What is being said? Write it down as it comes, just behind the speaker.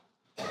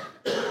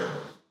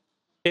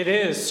It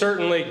is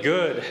certainly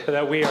good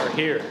that we are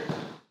here,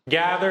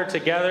 gathered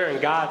together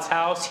in God's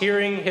house,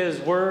 hearing his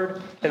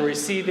word and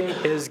receiving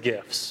his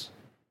gifts.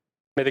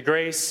 May the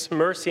grace,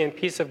 mercy, and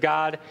peace of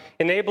God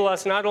enable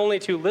us not only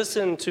to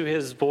listen to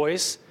his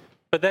voice,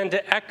 but then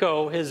to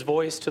echo his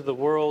voice to the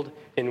world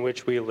in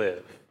which we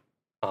live.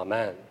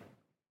 Amen.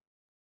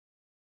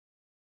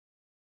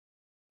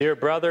 Dear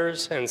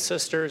brothers and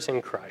sisters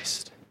in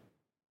Christ,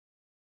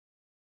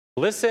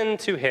 listen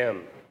to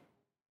him.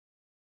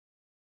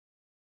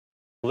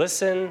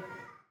 Listen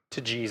to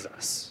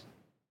Jesus.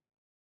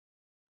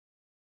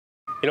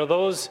 You know,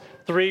 those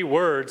three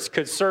words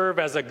could serve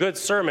as a good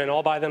sermon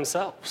all by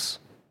themselves.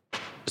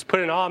 Just put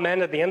an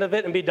amen at the end of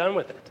it and be done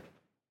with it.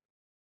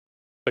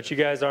 But you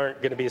guys aren't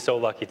going to be so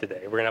lucky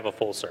today. We're going to have a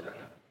full sermon.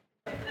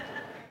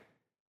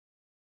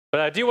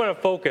 But I do want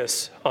to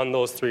focus on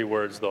those three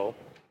words, though,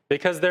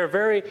 because they're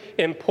very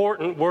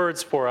important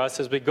words for us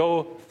as we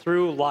go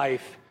through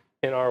life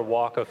in our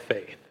walk of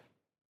faith.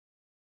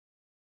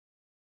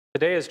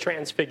 Today is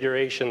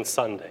Transfiguration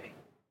Sunday.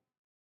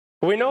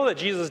 We know that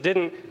Jesus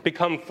didn't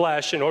become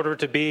flesh in order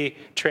to be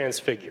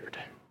transfigured.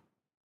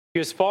 He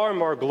was far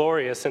more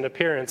glorious in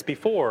appearance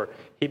before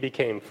he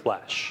became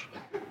flesh.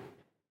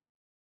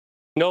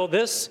 No,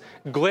 this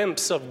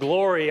glimpse of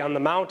glory on the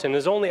mountain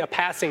is only a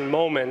passing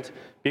moment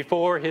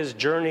before his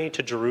journey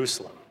to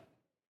Jerusalem,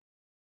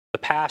 the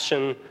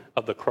passion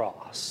of the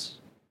cross.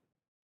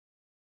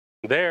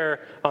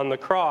 There on the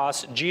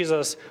cross,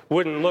 Jesus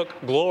wouldn't look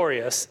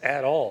glorious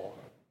at all.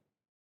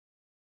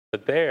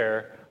 But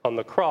there on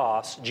the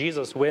cross,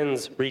 Jesus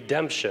wins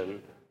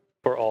redemption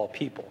for all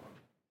people.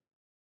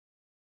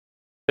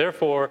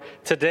 Therefore,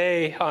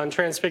 today on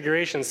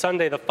Transfiguration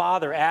Sunday, the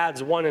Father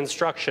adds one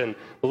instruction: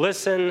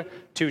 listen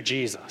to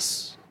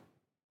Jesus.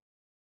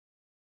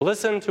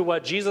 Listen to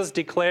what Jesus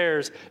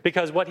declares,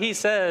 because what he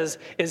says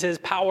is his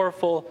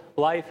powerful,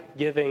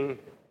 life-giving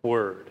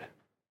word.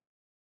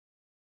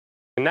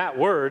 In that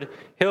word,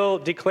 he'll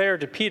declare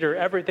to Peter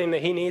everything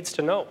that he needs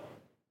to know.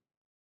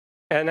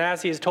 And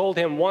as he's told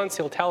him once,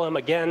 he'll tell him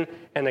again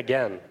and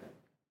again.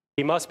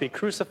 He must be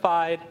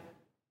crucified,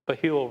 but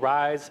he will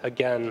rise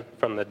again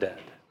from the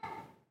dead.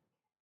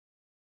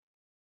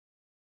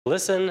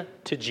 Listen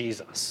to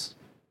Jesus.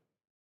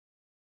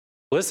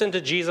 Listen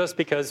to Jesus,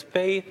 because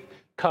faith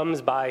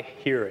comes by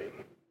hearing.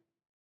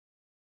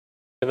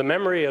 The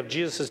memory of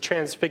Jesus'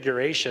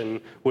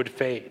 transfiguration would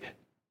fade.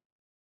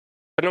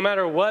 But no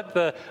matter what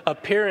the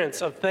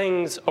appearance of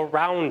things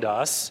around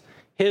us,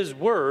 his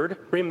word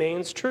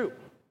remains true.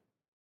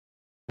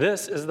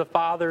 This is the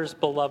Father's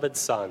beloved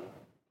Son.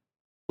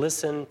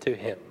 Listen to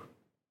him.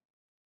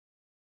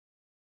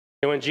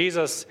 And when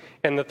Jesus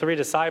and the three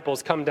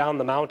disciples come down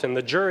the mountain,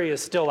 the jury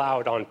is still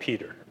out on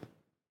Peter.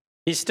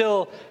 He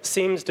still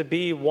seems to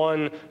be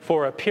one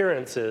for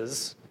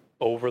appearances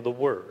over the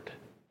word.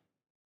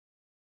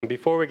 And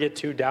before we get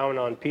too down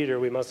on Peter,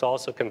 we must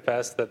also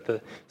confess that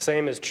the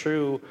same is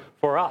true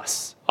for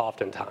us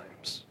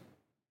oftentimes.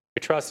 We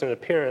trust in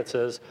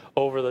appearances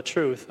over the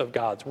truth of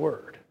God's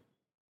word.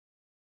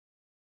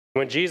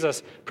 When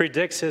Jesus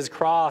predicts his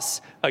cross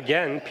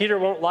again, Peter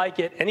won't like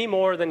it any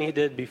more than he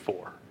did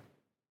before.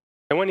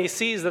 And when he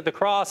sees that the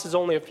cross is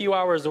only a few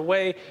hours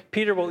away,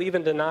 Peter will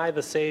even deny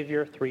the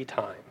Savior 3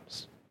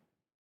 times.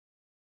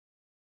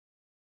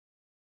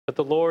 But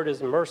the Lord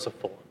is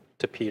merciful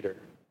to Peter.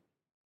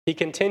 He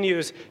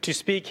continues to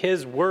speak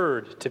his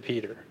word to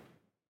Peter.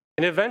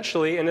 And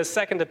eventually, in his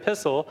second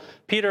epistle,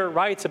 Peter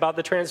writes about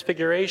the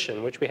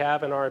transfiguration, which we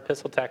have in our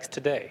epistle text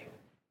today.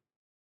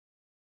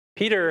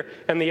 Peter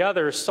and the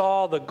others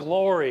saw the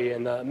glory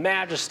and the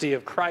majesty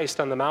of Christ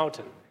on the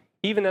mountain,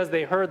 even as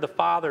they heard the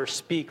Father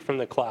speak from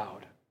the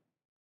cloud.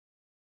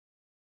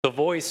 The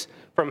voice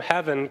from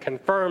heaven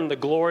confirmed the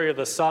glory of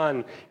the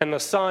Son, and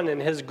the Son in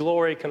his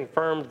glory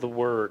confirmed the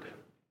Word.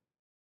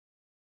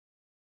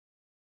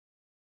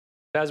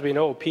 As we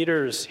know,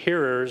 Peter's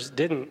hearers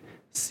didn't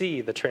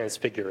see the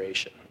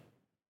transfiguration.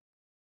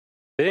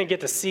 They didn't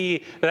get to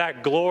see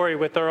that glory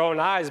with their own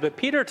eyes, but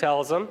Peter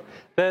tells them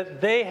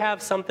that they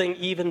have something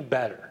even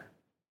better.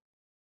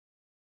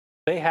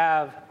 They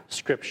have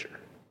Scripture.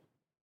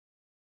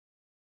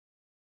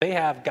 They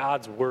have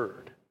God's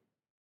Word.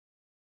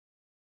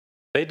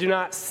 They do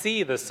not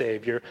see the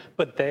Savior,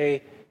 but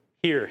they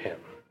hear him.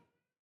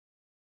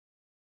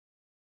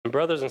 And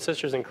brothers and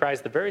sisters in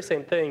Christ, the very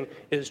same thing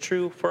is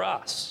true for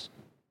us.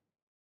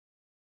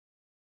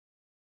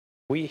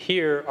 We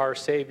hear our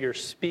Savior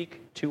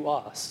speak to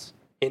us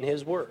in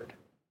his word,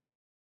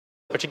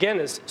 which again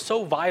is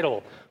so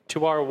vital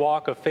to our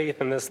walk of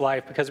faith in this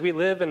life, because we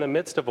live in the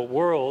midst of a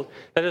world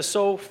that is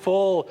so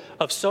full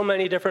of so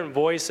many different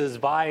voices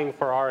vying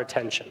for our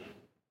attention.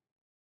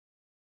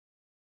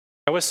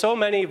 And with so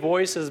many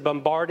voices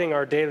bombarding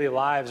our daily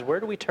lives, where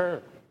do we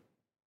turn?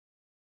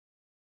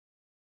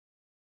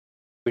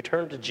 We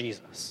turn to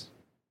Jesus.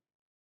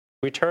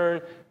 We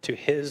turn to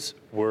his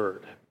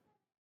word,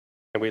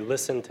 and we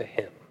listen to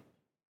him.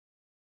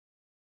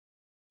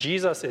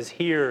 Jesus is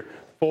here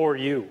for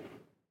you.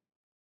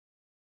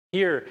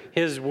 Hear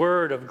his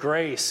word of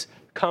grace,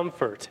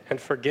 comfort,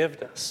 and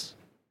forgiveness.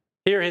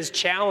 Hear his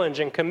challenge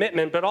and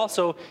commitment, but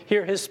also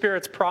hear his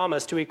Spirit's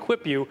promise to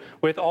equip you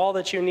with all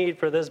that you need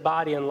for this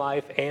body and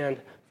life and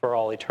for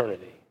all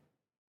eternity.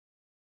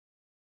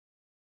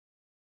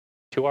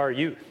 To our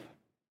youth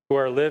who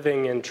are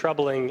living in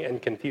troubling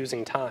and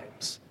confusing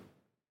times,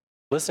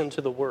 listen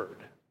to the word.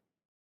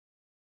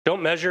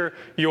 Don't measure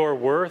your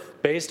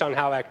worth based on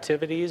how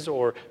activities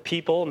or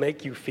people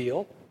make you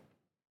feel,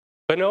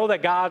 but know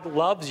that God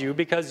loves you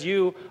because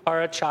you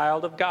are a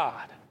child of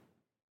God.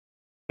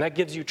 And that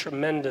gives you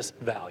tremendous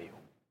value.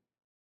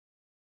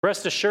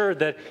 Rest assured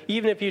that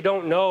even if you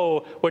don't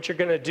know what you're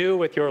going to do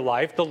with your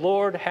life, the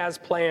Lord has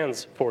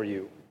plans for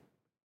you,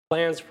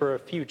 plans for a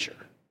future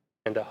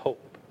and a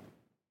hope.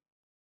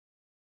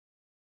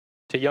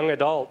 To young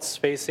adults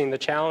facing the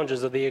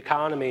challenges of the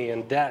economy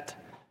and debt,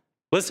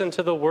 listen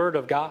to the word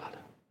of God.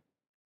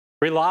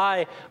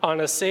 Rely on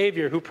a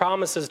Savior who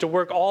promises to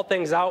work all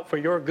things out for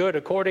your good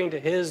according to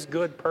his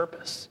good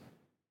purpose.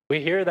 We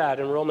hear that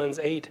in Romans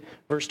 8,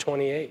 verse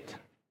 28.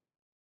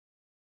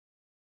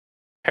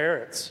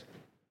 Parents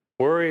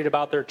worried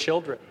about their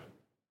children,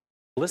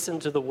 listen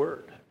to the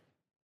word.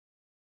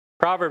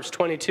 Proverbs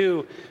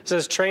 22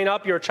 says, train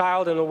up your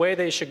child in the way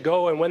they should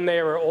go, and when they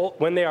are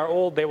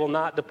old, they will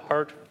not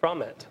depart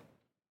from it.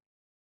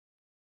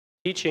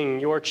 Teaching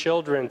your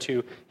children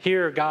to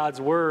hear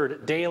God's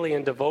word daily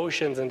in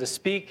devotions and to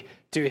speak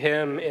to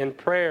him in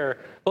prayer,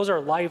 those are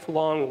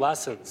lifelong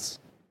lessons.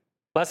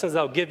 Lessons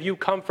that will give you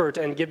comfort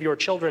and give your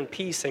children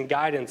peace and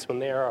guidance when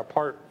they are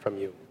apart from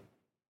you.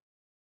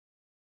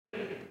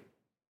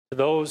 To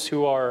those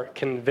who are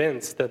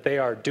convinced that they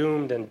are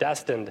doomed and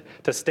destined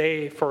to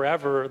stay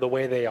forever the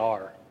way they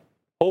are,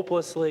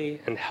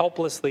 hopelessly and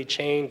helplessly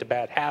chained to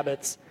bad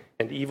habits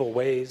and evil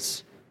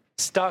ways,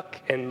 stuck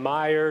and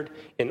mired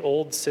in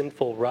old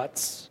sinful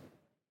ruts,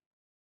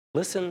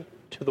 listen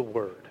to the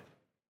word.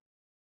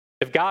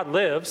 If God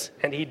lives,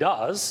 and he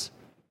does,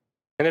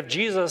 and if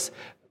Jesus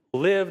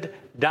lived,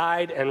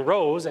 died, and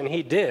rose, and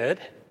he did,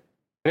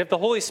 and if the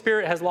Holy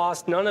Spirit has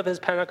lost none of his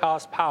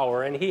Pentecost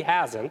power, and he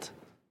hasn't,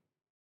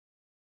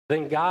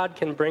 then God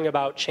can bring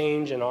about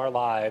change in our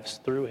lives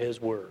through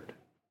his word.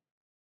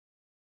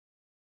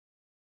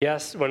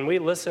 Yes, when we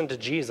listen to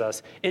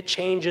Jesus, it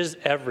changes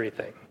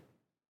everything.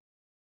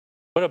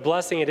 What a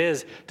blessing it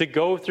is to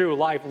go through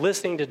life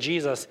listening to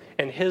Jesus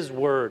and his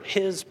word,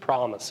 his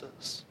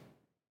promises.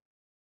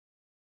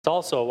 It's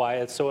also why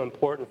it's so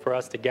important for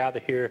us to gather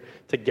here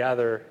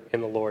together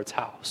in the Lord's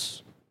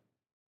house.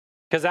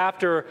 Because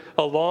after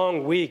a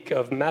long week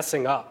of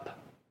messing up,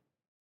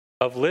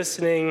 of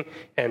listening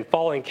and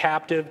falling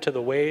captive to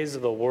the ways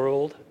of the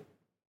world,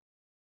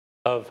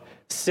 of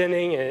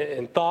sinning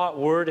in thought,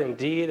 word, and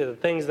deed, of the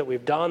things that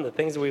we've done, the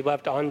things that we've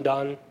left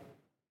undone,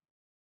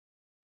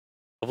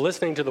 of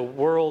listening to the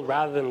world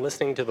rather than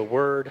listening to the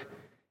word.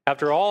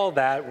 After all of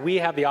that, we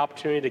have the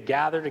opportunity to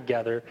gather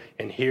together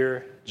and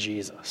hear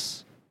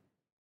Jesus.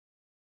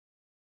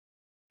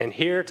 And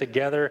here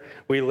together,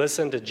 we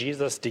listen to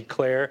Jesus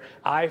declare,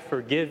 I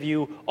forgive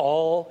you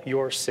all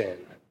your sin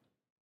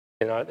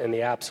in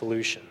the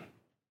absolution.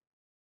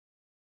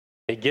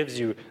 He gives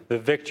you the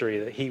victory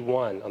that he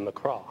won on the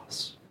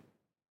cross.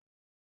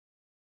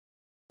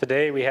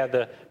 Today, we had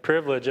the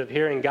privilege of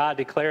hearing God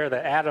declare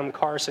that Adam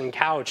Carson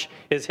Couch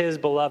is his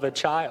beloved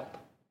child.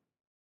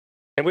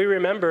 And we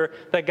remember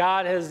that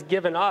God has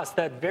given us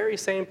that very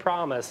same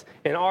promise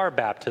in our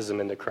baptism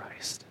into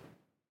Christ.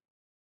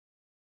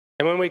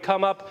 And when we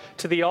come up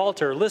to the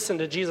altar, listen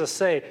to Jesus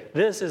say,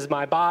 this is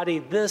my body,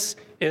 this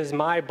is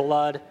my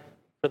blood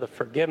for the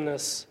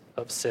forgiveness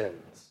of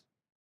sins.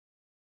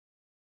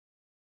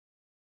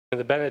 In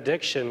the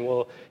benediction,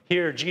 we'll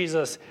hear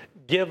Jesus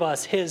give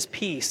us his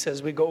peace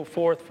as we go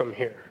forth from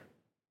here.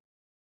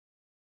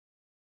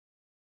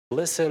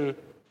 Listen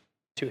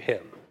to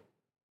him.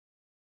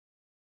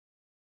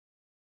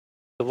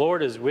 The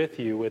Lord is with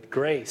you with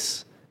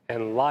grace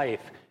and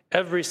life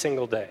every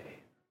single day.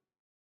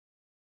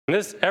 And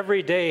this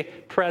everyday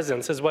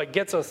presence is what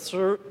gets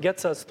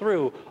us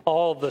through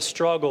all the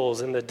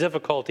struggles and the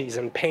difficulties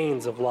and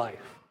pains of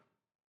life.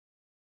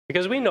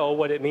 Because we know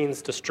what it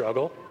means to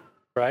struggle,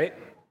 right?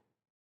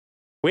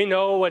 We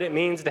know what it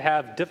means to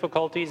have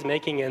difficulties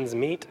making ends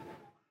meet.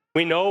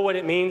 We know what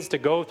it means to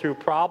go through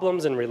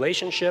problems in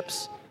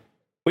relationships.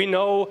 We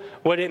know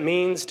what it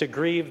means to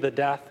grieve the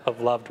death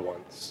of loved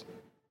ones.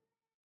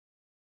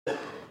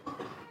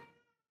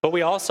 But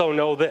we also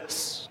know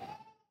this.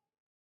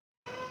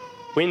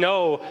 We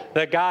know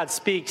that God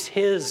speaks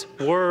his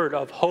word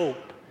of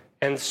hope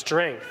and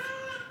strength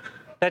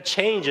that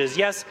changes,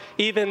 yes,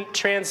 even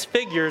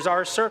transfigures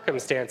our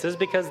circumstances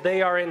because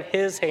they are in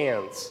his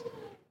hands.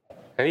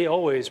 And he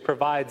always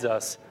provides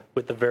us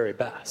with the very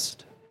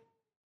best.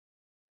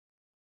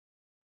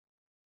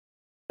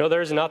 You know,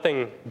 there's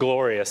nothing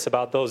glorious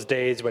about those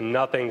days when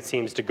nothing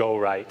seems to go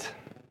right.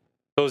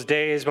 Those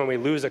days when we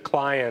lose a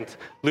client,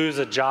 lose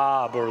a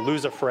job, or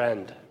lose a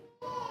friend.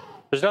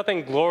 There's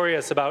nothing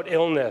glorious about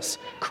illness,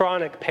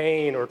 chronic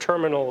pain, or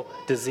terminal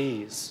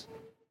disease.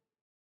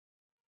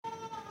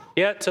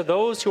 Yet to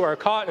those who are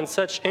caught in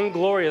such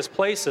inglorious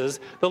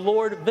places, the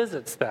Lord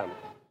visits them.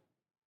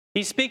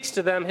 He speaks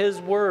to them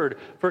his word,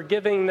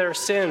 forgiving their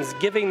sins,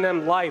 giving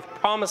them life,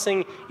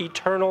 promising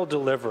eternal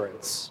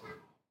deliverance.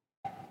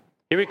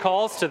 He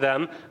recalls to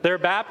them their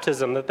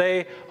baptism, that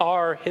they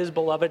are his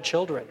beloved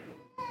children.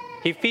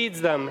 He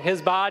feeds them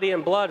his body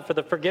and blood for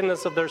the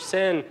forgiveness of their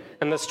sin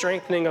and the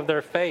strengthening of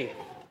their faith.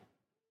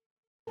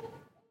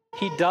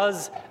 He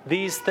does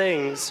these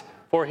things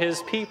for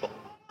his people.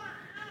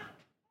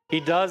 He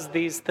does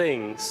these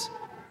things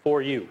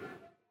for you.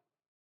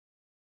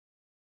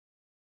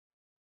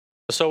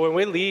 So when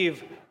we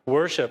leave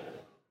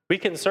worship, we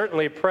can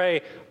certainly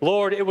pray,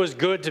 Lord, it was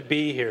good to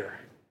be here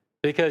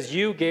because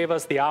you gave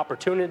us the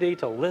opportunity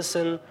to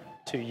listen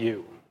to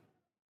you.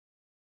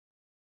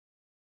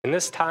 In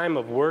this time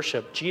of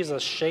worship,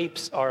 Jesus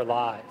shapes our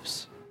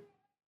lives.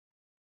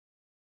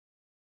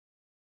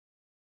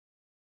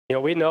 You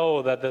know, we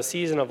know that the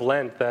season of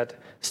Lent that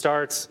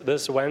starts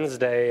this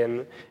Wednesday,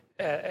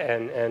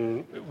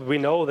 and we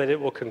know that it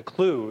will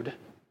conclude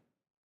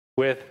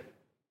with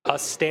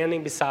us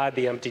standing beside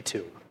the empty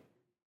tomb.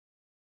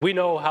 We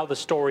know how the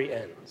story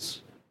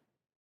ends.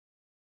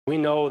 We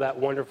know that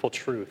wonderful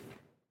truth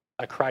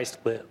that Christ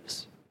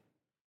lives.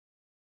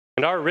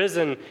 And our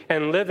risen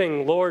and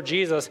living Lord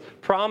Jesus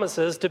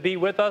promises to be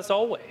with us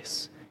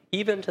always,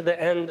 even to the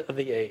end of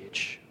the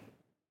age.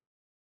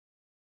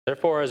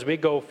 Therefore, as we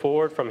go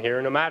forward from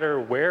here, no matter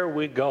where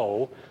we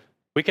go,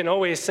 we can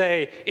always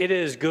say, it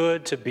is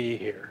good to be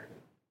here.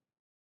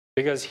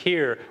 Because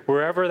here,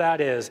 wherever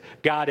that is,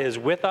 God is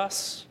with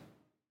us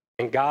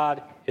and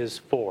God is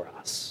for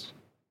us.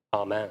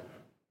 Amen.